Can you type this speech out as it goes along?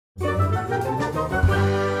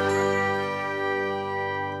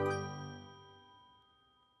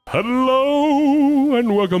Hello,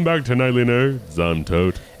 and welcome back to Nightly Nerds. I'm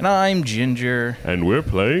Tote. And I'm Ginger. And we're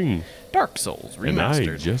playing Dark Souls Remastered. And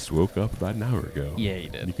I just woke up about an hour ago. Yeah, you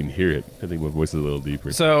did. You can hear it. I think my voice is a little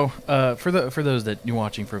deeper. So, for those that you're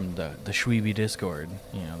watching from the Shweeby Discord,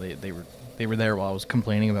 you know, they were there while I was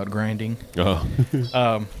complaining about grinding. Oh.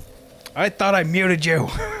 I thought I muted you.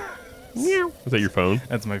 Is that your phone?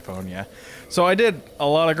 That's my phone, yeah. So I did a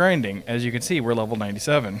lot of grinding. As you can see, we're level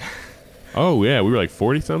 97. Oh, yeah. We were like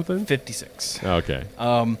 40-something? 56. Oh, okay.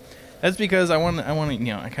 That's because I want to,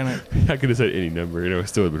 you know, I kind of... I could have said any number, and I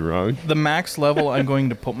still would have been wrong. The max level I'm going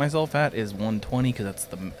to put myself at is 120, because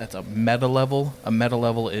that's a meta level. A meta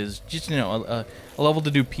level is just, you know, a level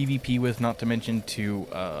to do PvP with, not to mention to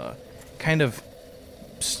kind of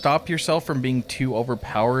stop yourself from being too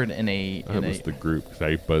overpowered in a... That was the group, because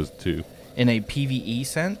I buzzed too. In a PvE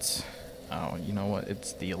sense. Oh, you know what?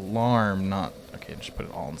 It's the alarm, not... Okay, just put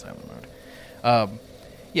it all in silent mode.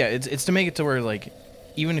 Yeah, it's to make it to where, like,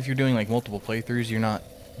 even if you're doing, like, multiple playthroughs, you're not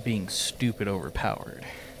being stupid overpowered.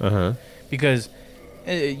 Uh-huh. Because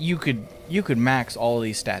you could max all of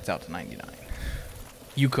these stats out to 99.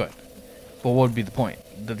 You could. But what would be the point?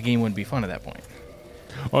 That the game wouldn't be fun at that point.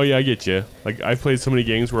 Oh, yeah, I get you. Like, I've played so many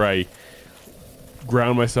games where I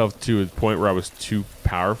ground myself to a point where I was too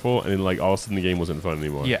powerful, and then, like, all of a sudden the game wasn't fun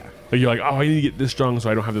anymore. Yeah. Like, you're like, oh, I need to get this strong so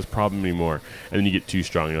I don't have this problem anymore. And then you get too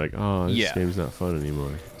strong, and you're like, oh, this game's not fun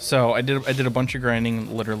anymore. So I did a bunch of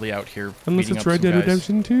grinding literally out here. Unless it's Red Dead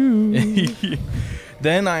Redemption 2.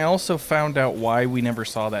 Then I also found out why we never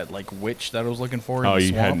saw that, like, witch that I was looking for in the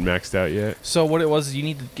swamp. Hadn't maxed out yet? So what it was is you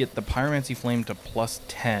need to get the Pyromancy Flame to plus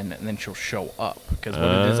 10, and then she'll show up. Because what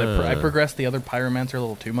it is, I progressed the other Pyromancer a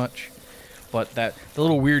little too much. But the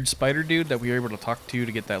little weird spider dude that we were able to talk to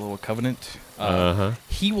get that little covenant,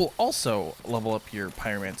 he will also level up your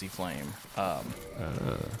Pyromancy Flame.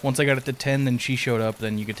 Once I got it to 10, then she showed up.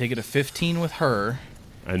 Then you could take it to 15 with her.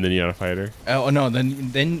 And then you gotta fight her. Oh no!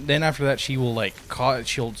 Then after that, she will like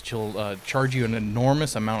she'll charge you an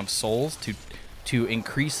enormous amount of souls to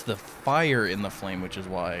increase the fire in the flame, which is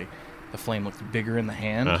why the flame looks bigger in the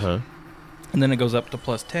hand. And then it goes up to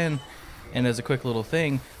plus 10. And as a quick little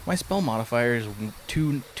thing, my spell modifier is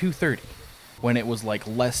 230, when it was like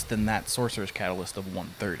less than that Sorcerer's Catalyst of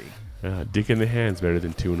 130. Dick in the hand's better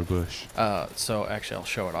than two in a bush. So actually, I'll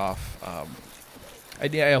show it off.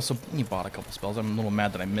 I also bought a couple spells. I'm a little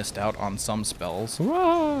mad that I missed out on some spells.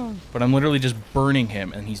 Whoa. But I'm literally just burning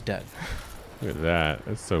him, and he's dead. Look at that.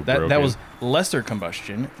 That's so broken. That was lesser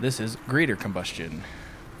combustion. This is greater combustion.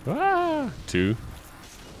 2.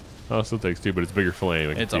 Oh, it still takes 2, but it's bigger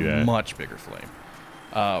flame. It's a much bigger flame.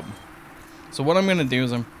 So what I'm going to do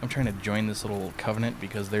is I'm trying to join this little covenant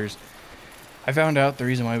because I found out the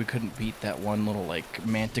reason why we couldn't beat that one little, like,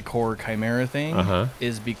 Manticore Chimera thing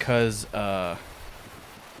is because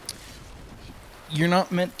you're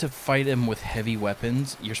not meant to fight him with heavy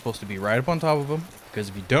weapons. You're supposed to be right up on top of him, because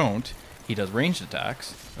if you don't, he does ranged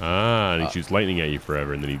attacks. And he shoots lightning at you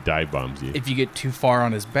forever, and then he dive bombs you. If you get too far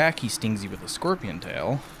on his back, he stings you with a scorpion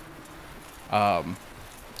tail.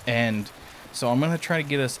 And so I'm going to try to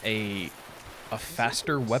get us a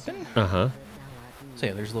faster weapon. So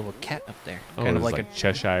yeah, there's a little cat up there. Oh, kind of like a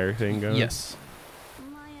Cheshire thing going? Yes.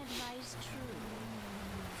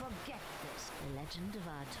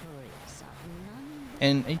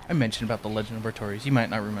 And I mentioned about the Legend of Artorias. You might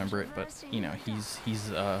not remember it, but you know he's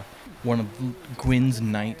one of Gwyn's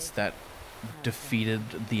knights that defeated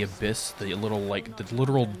the abyss, the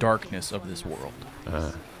literal darkness of this world.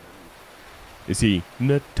 Is he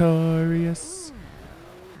notorious?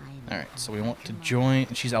 Alright, so we want to join.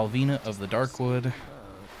 She's Alvina of the Darkwood.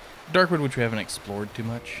 Darkwood, which we haven't explored too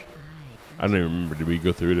much. I don't even remember. Did we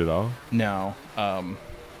go through it at all? No. Well,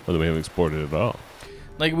 then we haven't explored it at all.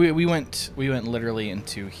 Like we went literally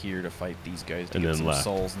into here to fight these guys to get some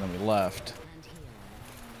souls, and then we left.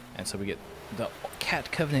 And so we get the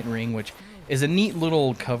Cat Covenant ring, which is a neat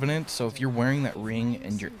little covenant. So if you're wearing that ring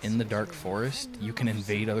and you're in the Dark Forest, you can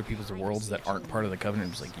invade other people's worlds that aren't part of the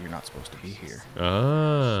covenant. It's like, you're not supposed to be here.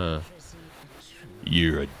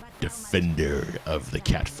 You're a defender of the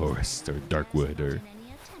Cat Forest or Darkwood or...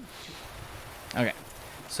 Okay.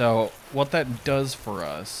 So what that does for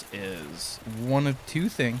us is one of two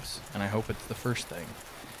things, and I hope it's the first thing.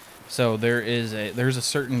 So there's a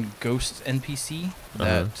certain ghost NPC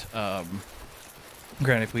that,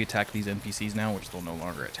 granted, if we attack these NPCs now, which they'll no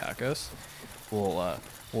longer attack us, we'll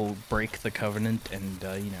break the covenant, and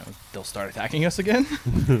they'll start attacking us again.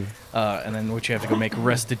 And then you have to go make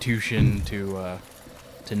restitution to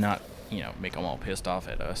not make them all pissed off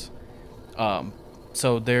at us.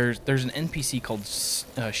 So there's an NPC called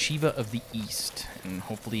Shiva of the East, and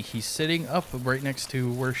hopefully he's sitting up right next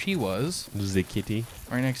to where she was. The kitty.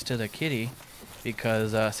 Right next to the kitty,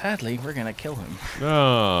 because sadly we're gonna kill him.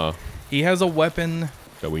 Oh. He has a weapon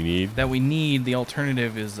That we need. The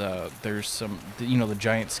alternative is there's some, the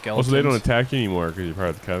giant skeletons. Also, they don't attack you anymore because you're part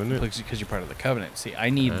of the Covenant? Because you're part of the Covenant. See,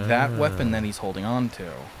 I need that weapon that he's holding on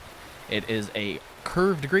to. It is a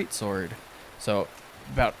curved greatsword. So,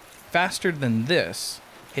 about faster than this,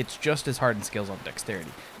 hits just as hard and scales on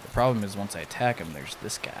dexterity. The problem is once I attack him, there's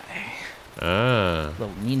this guy. Ah.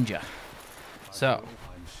 Little ninja. So.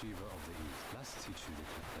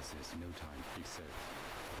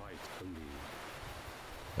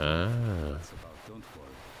 Ah.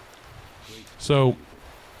 So.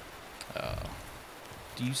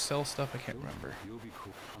 Do you sell stuff? I can't remember.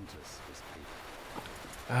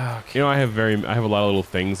 Okay. I have a lot of little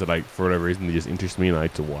things that for whatever reason, they just interest me, and I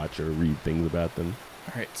like to watch or read things about them.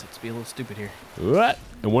 All right, so let's be a little stupid here. What?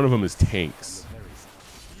 And one of them is tanks.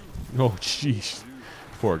 Oh, jeez.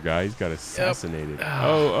 Poor guy, he's got assassinated. Yep.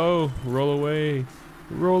 Oh, roll away.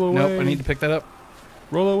 Roll away. Nope, I need to pick that up.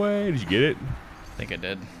 Roll away. Did you get it? I think I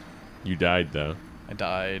did. You died, though. I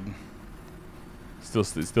died.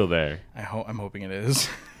 It's still there. I'm hoping it is.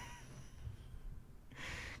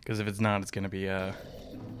 Because if it's not, it's going to be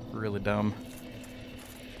really dumb.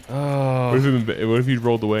 Oh. What if you'd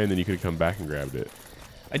rolled away and then you could have come back and grabbed it?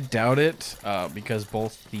 I doubt it, because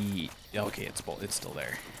both the... Okay, it's still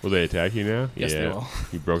there. Will they attack you now? Yes, yeah. they will.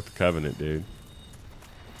 You broke the Covenant, dude.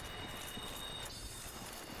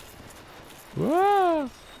 Whoa!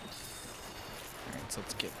 Alright, so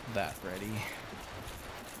let's get that ready.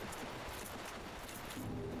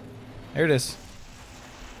 There it is.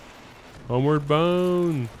 Homeward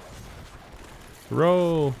bone.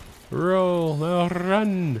 Roll. Roll. Now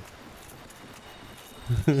run.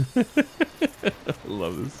 I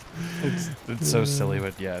love this. It's so silly,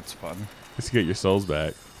 but yeah, it's fun. Just to get your souls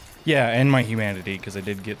back. Yeah, and my humanity, because I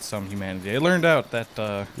did get some humanity. I learned out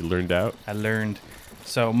that... You learned out? I learned.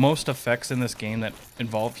 So most effects in this game that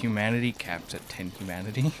involve humanity caps at 10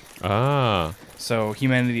 humanity. Ah. So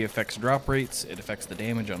humanity affects drop rates. It affects the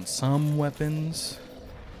damage on some weapons.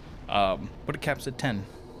 But it caps at 10.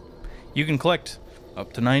 You can collect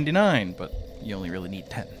up to 99, but you only really need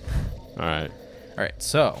 10. Alright. Alright,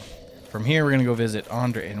 so from here we're going to go visit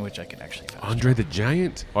Andre, in which I can actually fast Andre the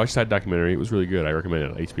Giant? I watched that documentary. It was really good. I recommend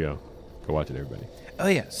it on HBO. Go watch it, everybody. Oh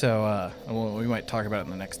yeah, so well, we might talk about it in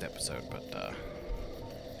the next episode, but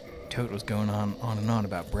Tote was going on and on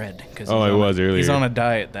about bread. Earlier. He's on a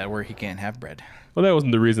diet where he can't have bread. Well, that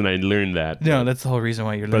wasn't the reason I learned that. No, that's the whole reason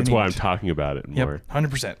why you're learning. That's why I'm talking about it more. Yep,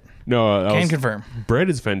 100%. No, Can confirm. Bread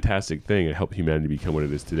is a fantastic thing. It helped humanity become what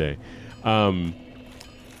it is today.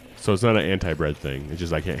 So it's not an anti-bread thing. It's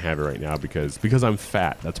just I can't have it right now because I'm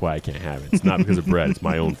fat. That's why I can't have it. It's not because of bread. It's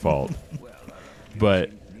my own fault.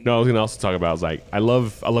 But no, I was gonna also talk about I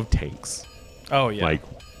love tanks. Oh yeah. Like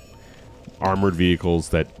armored vehicles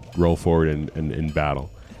that roll forward in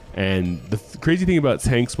battle. And the crazy thing about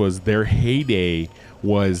tanks was their heyday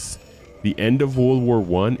was the end of World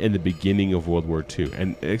War I and the beginning of World War II.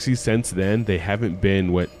 And actually since then, they haven't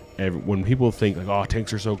been when people think like, oh,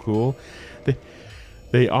 tanks are so cool,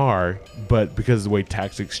 they are, but because of the way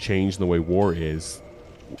tactics change and the way war is,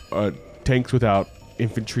 tanks without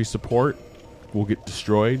infantry support will get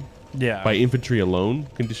destroyed. Yeah. By infantry alone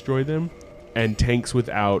can destroy them. And tanks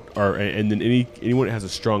without, and then anyone that has a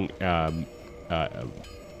strong air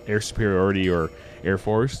superiority or air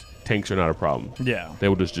force, tanks are not a problem. Yeah, they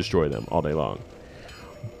will just destroy them all day long.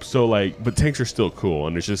 So but tanks are still cool,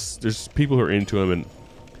 and there's people who are into them.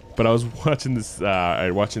 But I was watching this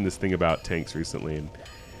thing about tanks recently, and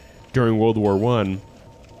during World War I,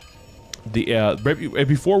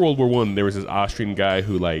 before World War I, there was this Austrian guy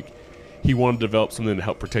who he wanted to develop something to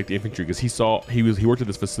help protect the infantry because he worked at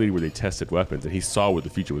this facility where they tested weapons and he saw what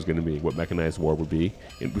the future was going to be, what mechanized war would be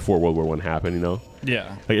before World War I happened.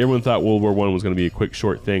 Yeah. Everyone thought World War I was going to be a quick,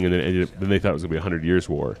 short thing, and then they thought it was going to be a 100 years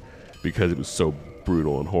war because it was so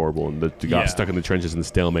brutal and horrible, and they got stuck in the trenches and the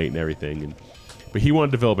stalemate and everything. But he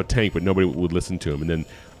wanted to develop a tank, but nobody would listen to him. And then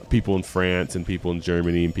people in France and people in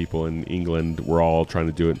Germany and people in England were all trying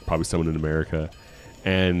to do it. Probably someone in America,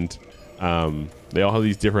 and they all have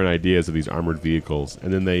these different ideas of these armored vehicles,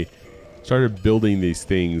 and then they started building these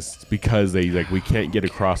things because we can't get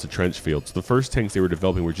across the trench field. So the first tanks they were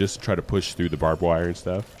developing were just to try to push through the barbed wire and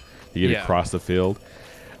stuff to get across the field,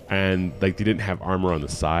 and they didn't have armor on the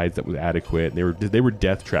sides that was adequate. They were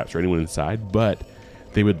death traps for anyone inside, but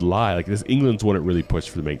they would lie. England's one that really pushed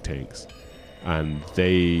for the make tanks, and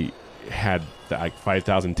they had like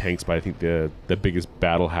 5,000 tanks, but I think the biggest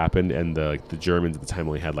battle happened, and the Germans at the time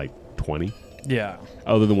only had like 20. Yeah.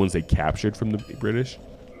 Other than the ones they captured from the British,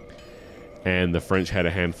 and the French had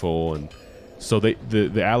a handful, and so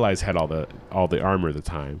the Allies had all the armor at the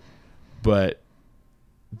time, but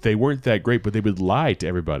they weren't that great. But they would lie to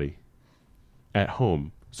everybody at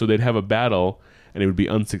home, so they'd have a battle and it would be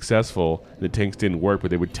unsuccessful. The tanks didn't work,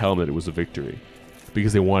 but they would tell them that it was a victory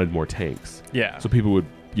because they wanted more tanks. Yeah. So people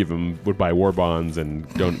would buy war bonds and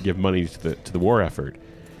don't give money to the war effort.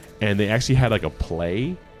 And they actually had like a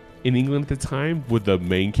play in England at the time where the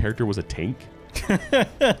main character was a tank.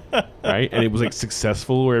 Right? And it was like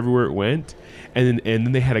successful everywhere it went. And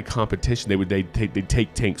then they had a competition. They'd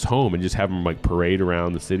take tanks home and just have them like parade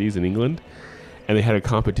around the cities in England. And they had a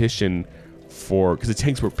competition because the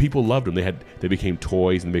tanks people loved them. They became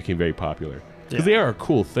toys and they became very popular. Because they are a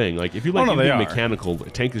cool thing. Like if you like anything mechanical, a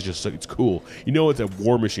tank is just it's cool. You know, it's a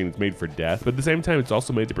war machine. It's made for death, but at the same time, it's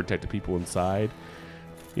also made to protect the people inside.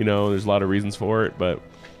 You know, there's a lot of reasons for it, but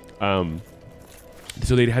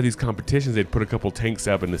so they'd have these competitions. They'd put a couple tanks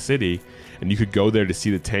up in the city, and you could go there to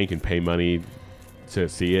see the tank and pay money to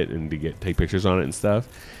see it and to take pictures on it and stuff.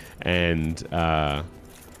 And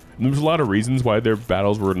there was a lot of reasons why their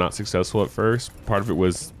battles were not successful at first. Part of it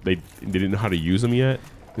was they didn't know how to use them yet.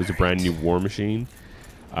 It was a brand new war machine.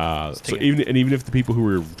 So even if the people who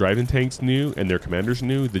were driving tanks knew and their commanders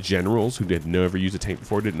knew, the generals who had never used a tank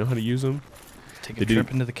before didn't know how to use them. Take a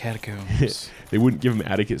trip into the catacombs. They wouldn't give them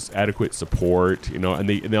adequate support, you know. And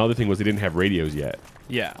the other thing was they didn't have radios yet.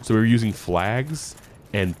 Yeah. So we were using flags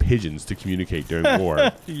and pigeons to communicate during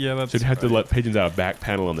war. Yeah, that's. So you'd have to let pigeons out a back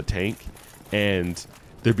panel on the tank, and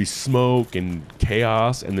there'd be smoke and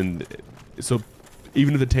chaos, and then so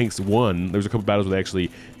even if the tanks won, there was a couple battles where they actually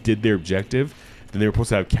did their objective. Then they were supposed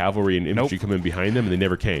to have cavalry and infantry come in behind them, and they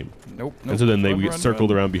never came. Nope. And so then they would get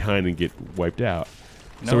circled around behind and get wiped out.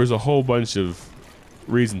 So there was a whole bunch of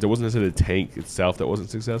reasons. It wasn't necessarily the tank itself that wasn't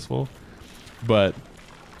successful, but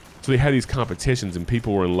so they had these competitions, and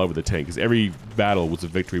people were in love with the tank because every battle was a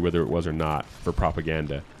victory, whether it was or not, for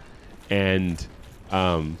propaganda. And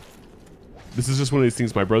this is just one of these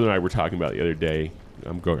things my brother and I were talking about the other day.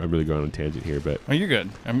 I'm really going on a tangent here, but you're good.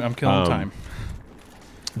 I'm killing time.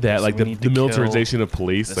 That So like we the need to militarization of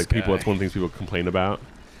police, like people, guy. that's one of the things people complain about.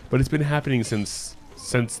 But it's been happening since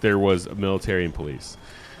there was a military and police.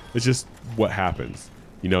 It's just what happens.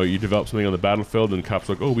 You know, you develop something on the battlefield, and cops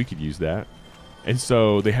are like, oh, we could use that. And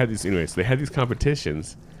so they had these, anyways. They had these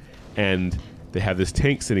competitions, and they had this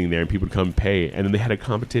tank sitting there, and people would come pay. And then they had a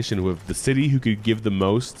competition with the city who could give the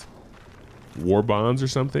most war bonds or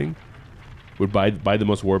something would buy the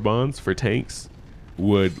most war bonds for tanks.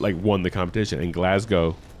 Would won the competition, and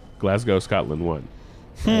Glasgow, Scotland won.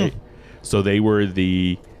 Right? So they were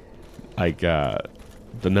the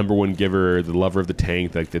number one giver, the lover of the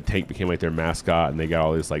tank. Like the tank became like their mascot, and they got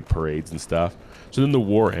all these like parades and stuff. So then the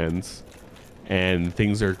war ends, and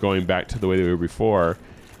things are going back to the way they were before.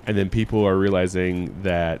 And then people are realizing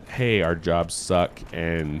that, hey, our jobs suck,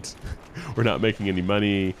 and we're not making any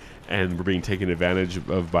money, and we're being taken advantage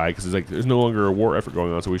of by, because there's no longer a war effort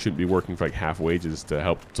going on, so we shouldn't be working for like half wages to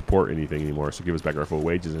help support anything anymore. So give us back our full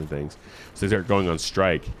wages and things. So they start going on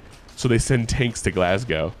strike. So they send tanks to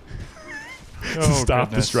Glasgow to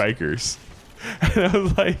stop the strikers. And I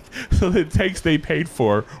was like, so the tanks they paid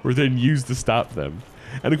for were then used to stop them.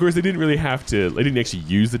 And of course, they didn't actually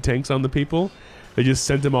use the tanks on the people. They just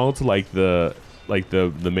sent them all to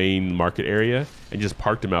the main market area and just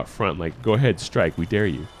parked them out front. Like, go ahead, strike, we dare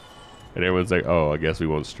you. And everyone's like, oh, I guess we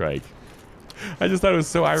won't strike. I just thought it was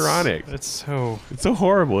so ironic. It's so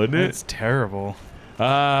horrible, isn't it? It's terrible.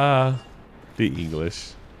 The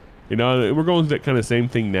English. You know, we're going through that kind of same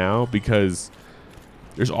thing now because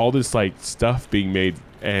there's all this like stuff being made,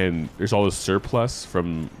 and there's all this surplus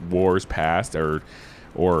from wars past or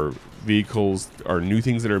vehicles or new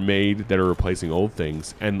things that are made that are replacing old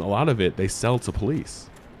things, and a lot of it they sell to police.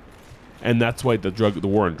 And that's why the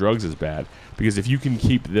war on drugs is bad, because if you can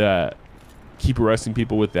keep arresting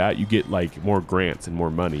people with that, you get like more grants and more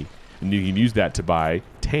money, and you can use that to buy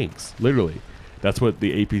tanks. Literally, that's what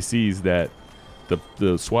the APCs that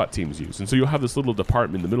the SWAT teams use. And so you'll have this little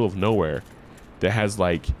department in the middle of nowhere that has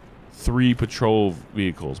like 3 patrol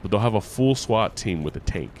vehicles, but they'll have a full SWAT team with a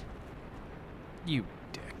tank. You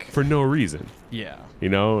dick. For no reason. Yeah. You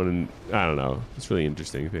know, and I don't know. It's a really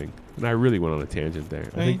interesting thing. And I really went on a tangent there.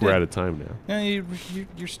 I think we're out of time now. Yeah,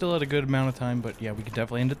 you're still at a good amount of time, but yeah, we could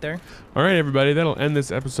definitely end it there. All right, everybody. That'll end this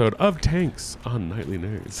episode of Tanks on Nightly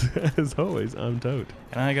Nerds. As always, I'm Tote.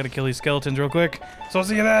 And I got to kill these skeletons real quick. So I'll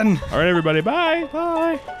see you then. All right, everybody. Bye.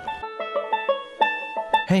 Bye.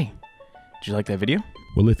 Hey, did you like that video?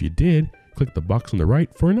 Well, if you did, click the box on the right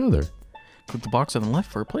for another. Click the box on the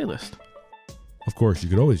left for a playlist. Of course, you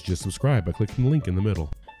could always just subscribe by clicking the link in the middle.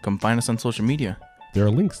 Come find us on social media. There are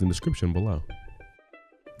links in the description below.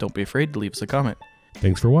 Don't be afraid to leave us a comment.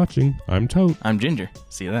 Thanks for watching. I'm Tote. I'm Ginger.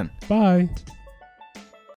 See you then. Bye.